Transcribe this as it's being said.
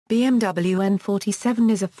BMW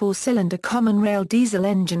N47 is a four-cylinder common rail diesel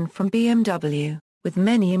engine from BMW, with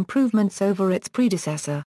many improvements over its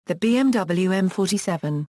predecessor, the BMW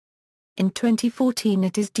M47. In 2014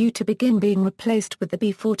 it is due to begin being replaced with the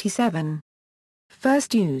B47.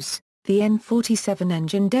 First use. The N47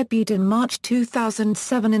 engine debuted in March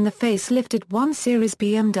 2007 in the facelifted 1 Series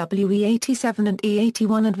BMW E87 and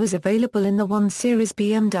E81 and was available in the 1 Series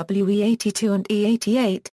BMW E82 and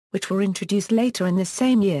E88, which were introduced later in the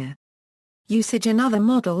same year. Usage in other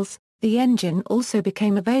models. The engine also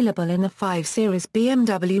became available in the 5 Series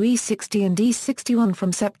BMW E60 and E61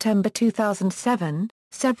 from September 2007,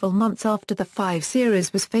 several months after the 5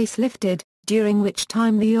 Series was facelifted, during which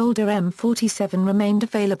time the older M47 remained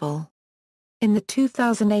available. In the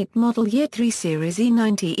 2008 model year 3 Series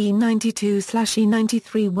E90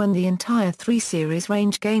 E92/E93 when the entire 3 Series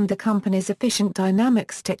range gained the company's efficient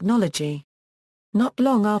dynamics technology. Not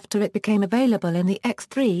long after it became available in the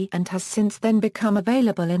X3 and has since then become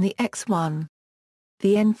available in the X1.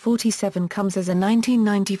 The N47 comes as a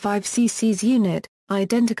 1995 cc's unit,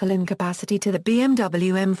 identical in capacity to the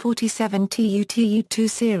BMW M47 TU 2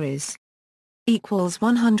 Series.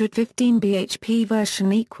 115 bhp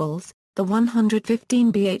version equals, the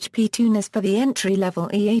 115 bhp tuners for the entry-level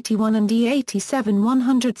E81 and E87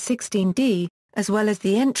 116D, as well as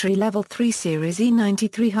the entry-level 3 Series E90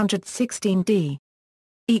 316D.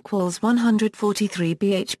 143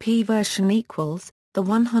 bhp version equals, the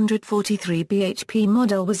 143 bhp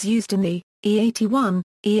model was used in the E81,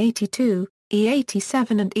 E82,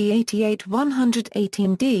 E87 and E88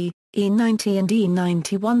 118D, E90 and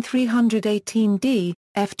E91 318D,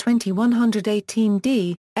 F20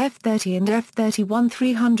 118D, F30 and F31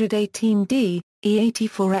 318D,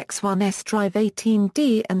 E84 X1 S-Drive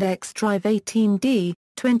 18D and X-Drive 18D,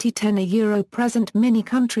 2010 a Euro present Mini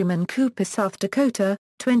Countryman Cooper South Dakota,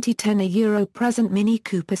 2010 a Euro present Mini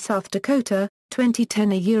Cooper South Dakota,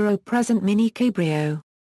 2010 a Euro present Mini Cabrio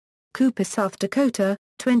Cooper South Dakota,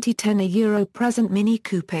 2010 a Euro present Mini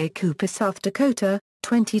Coupe Cooper South Dakota,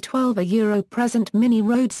 2012 a Euro present Mini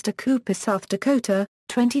Roadster Cooper South Dakota,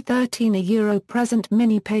 2013 a Euro present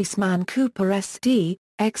Mini Paceman Cooper SD,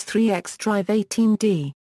 X3 X-Drive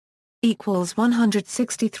 18D.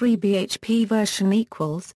 163 bhp version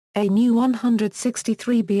equals, a new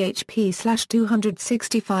 163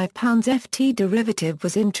 bhp/265 pounds-ft derivative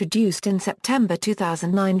was introduced in September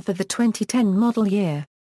 2009 for the 2010 model year.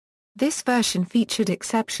 This version featured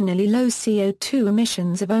exceptionally low CO2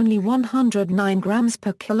 emissions of only 109 grams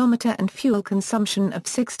per kilometer and fuel consumption of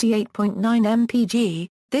 68.9 mpg.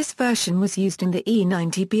 This version was used in the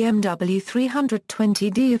E90 BMW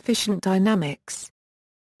 320d efficient dynamics.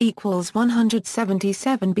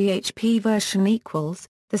 177 bhp version equals,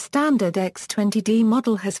 the standard X20D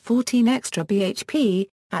model has 14 extra bhp,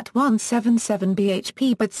 at 177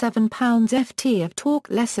 bhp but 7 pounds-ft of torque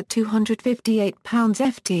less at 258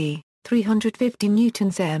 pounds-ft, 350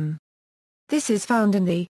 Nm. This is found in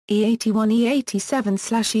the E81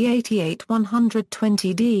 E87/E88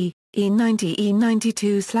 120D, E90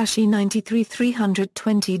 E92/E93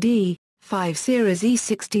 320D, 5 Series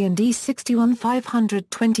E60 and E61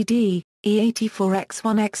 520D, E84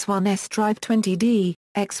 X1 X1 S-Drive 20D,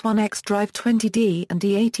 X1 X-Drive 20D and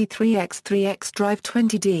E83 X3 X-Drive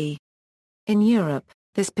 20D. In Europe,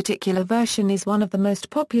 this particular version is one of the most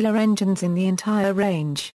popular engines in the entire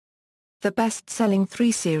range. The best-selling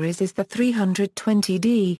 3 Series is the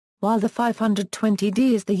 320D, while the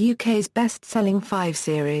 520D is the UK's best-selling 5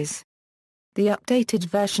 Series. The updated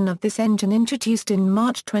version of this engine introduced in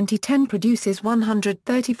March 2010 produces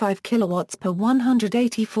 135 kilowatts per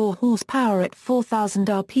 184 horsepower at 4,000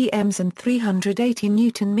 rpms and 380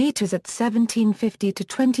 Nm at 1750 to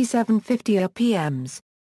 2750 rpms.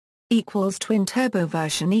 Twin turbo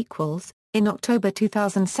version equals, in October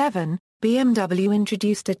 2007, BMW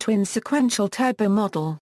introduced a twin sequential turbo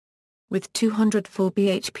model. With 204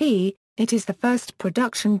 bhp, it is the first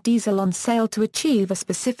production diesel on sale to achieve a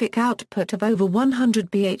specific output of over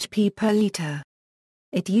 100 bhp per litre.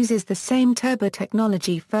 It uses the same turbo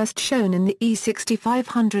technology first shown in the E60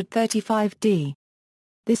 535D.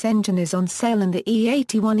 This engine is on sale in the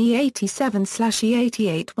E81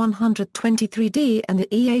 E87/E88 123D and the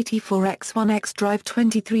E84 X1 X-Drive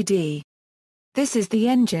 23D. This is the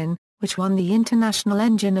engine, which won the International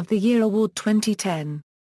Engine of the Year Award 2010.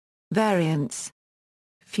 Variants.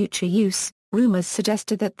 Future use. Rumors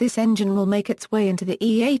suggested that this engine will make its way into the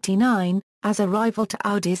E89, as a rival to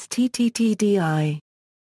Audi's TTTDI.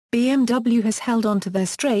 BMW has held on to their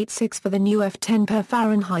straight 6 for the new F10 per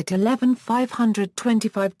Fahrenheit 11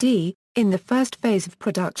 525D, in the first phase of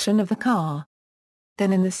production of the car.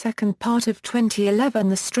 Then in the second part of 2011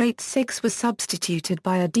 the straight six was substituted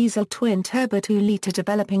by a diesel twin-turbo 2-litre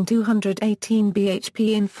developing 218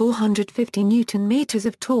 bhp and 450 Nm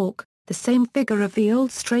of torque, the same figure of the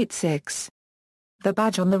old straight six. The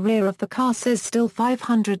badge on the rear of the car says still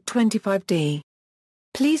 525D.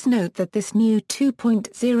 Please note that this new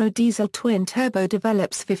 2.0 diesel twin-turbo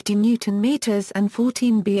develops 50 Nm and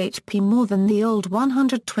 14 bhp more than the old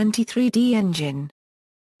 123D engine.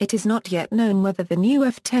 It is not yet known whether the new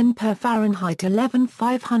F10 per Fahrenheit 11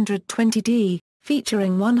 520D,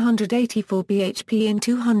 featuring 184 bhp and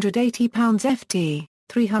 280 pounds-ft,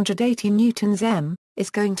 380 Nm, is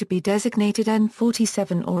going to be designated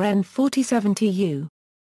N47 or N47TU.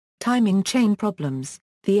 Timing chain problems.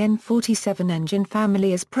 The N47 engine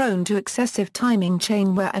family is prone to excessive timing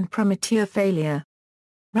chain wear and premature failure.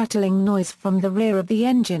 Rattling noise from the rear of the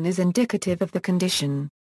engine is indicative of the condition.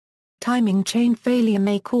 Timing chain failure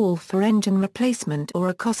may call for engine replacement or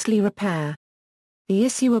a costly repair. The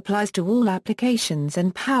issue applies to all applications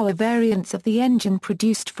and power variants of the engine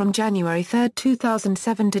produced from January 3,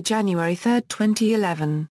 2007 to January 3,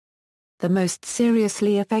 2011. The most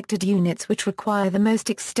seriously affected units which require the most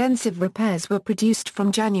extensive repairs were produced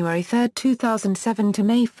from January 3, 2007 to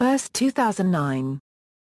May 1, 2009.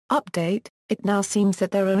 Update: it now seems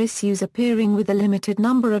that there are issues appearing with a limited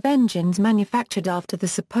number of engines manufactured after the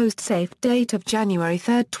supposed safe date of January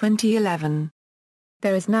 3, 2011.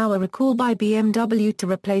 There is now a recall by BMW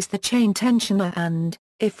to replace the chain tensioner and,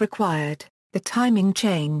 if required, the timing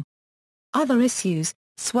chain. Other issues: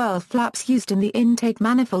 swirl flaps used in the intake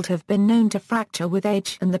manifold have been known to fracture with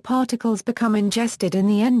age and the particles become ingested in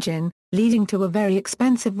the engine, leading to a very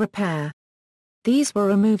expensive repair. These were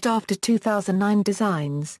removed after 2009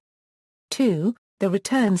 designs. 2. The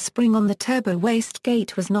return spring on the turbo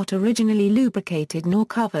wastegate was not originally lubricated nor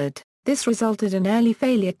covered. This resulted in early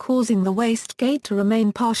failure, causing the wastegate to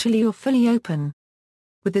remain partially or fully open.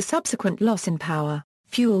 With the subsequent loss in power,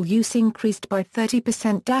 fuel use increased by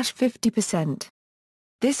 30%-50%.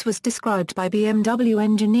 This was described by BMW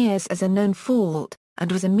engineers as a known fault,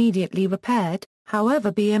 and was immediately repaired.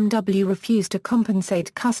 However, BMW refused to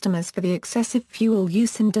compensate customers for the excessive fuel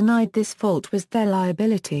use and denied this fault was their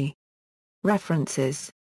liability.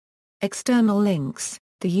 References. External links: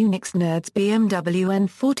 the Unix Nerds BMW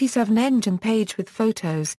N47 engine page with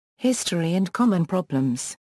photos, history and common problems.